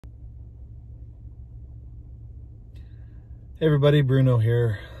Hey everybody, Bruno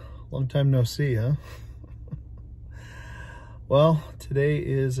here. Long time no see, huh? Well, today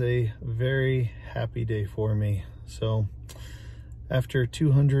is a very happy day for me. So, after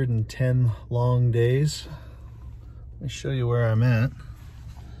 210 long days, let me show you where I'm at.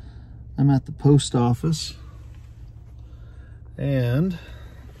 I'm at the post office, and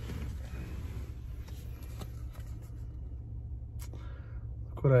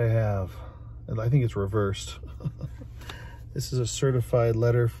look what I have. I think it's reversed. This is a certified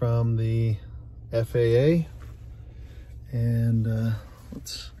letter from the FAA, and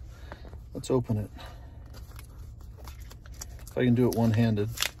let's open it. If I can do it one-handed.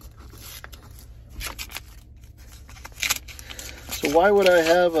 So why would I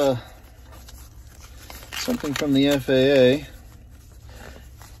have something from the FAA?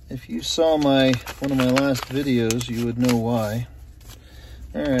 If you saw one of my last videos, you would know why.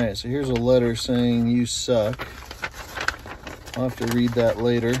 All right, so here's a letter saying you suck. I'll have to read that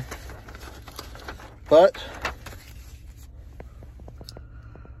later. But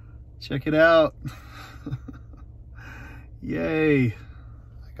check it out. Yay,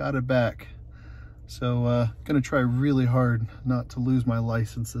 I got it back. So gonna try really hard not to lose my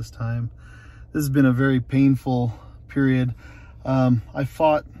license this time. This has been a very painful period. I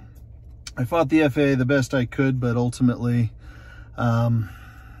fought the FAA the best I could, but ultimately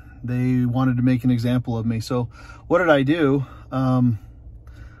they wanted to make an example of me. So what did I do?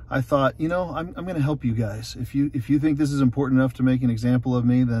 I thought, you know, I'm going to help you guys. If you think this is important enough to make an example of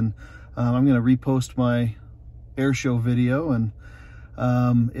me, then I'm going to repost my air show video, and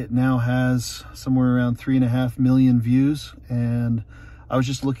it now has somewhere around 3.5 million views. And I was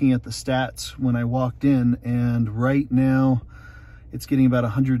just looking at the stats when I walked in, and right now it's getting about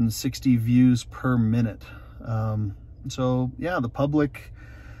 160 views per minute. So yeah, the public,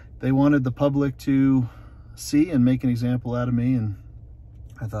 they wanted the public to see and make an example out of me, and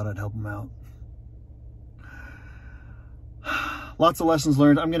I thought I'd help them out. Lots of lessons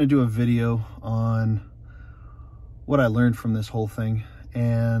learned. I'm going to do a video on what I learned from this whole thing,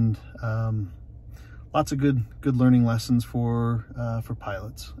 and lots of good learning lessons for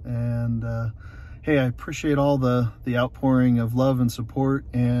pilots. And hey, I appreciate all the outpouring of love and support,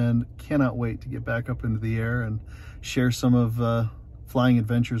 and cannot wait to get back up into the air and share some of flying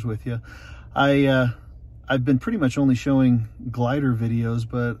adventures with you. I've been pretty much only showing glider videos,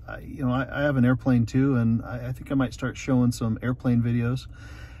 but I have an airplane too, and I think I might start showing some airplane videos.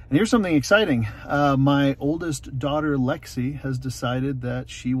 And here's something exciting. My oldest daughter, Lexi, has decided that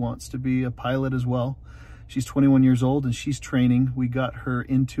she wants to be a pilot as well. She's 21 years old and she's training. We got her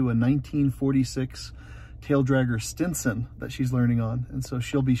into a 1946 tail dragger Stinson that she's learning on, and so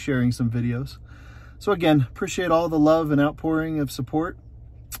she'll be sharing some videos. So again, appreciate all the love and outpouring of support,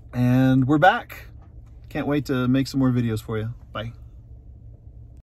 and we're back. Can't wait to make some more videos for you. Bye.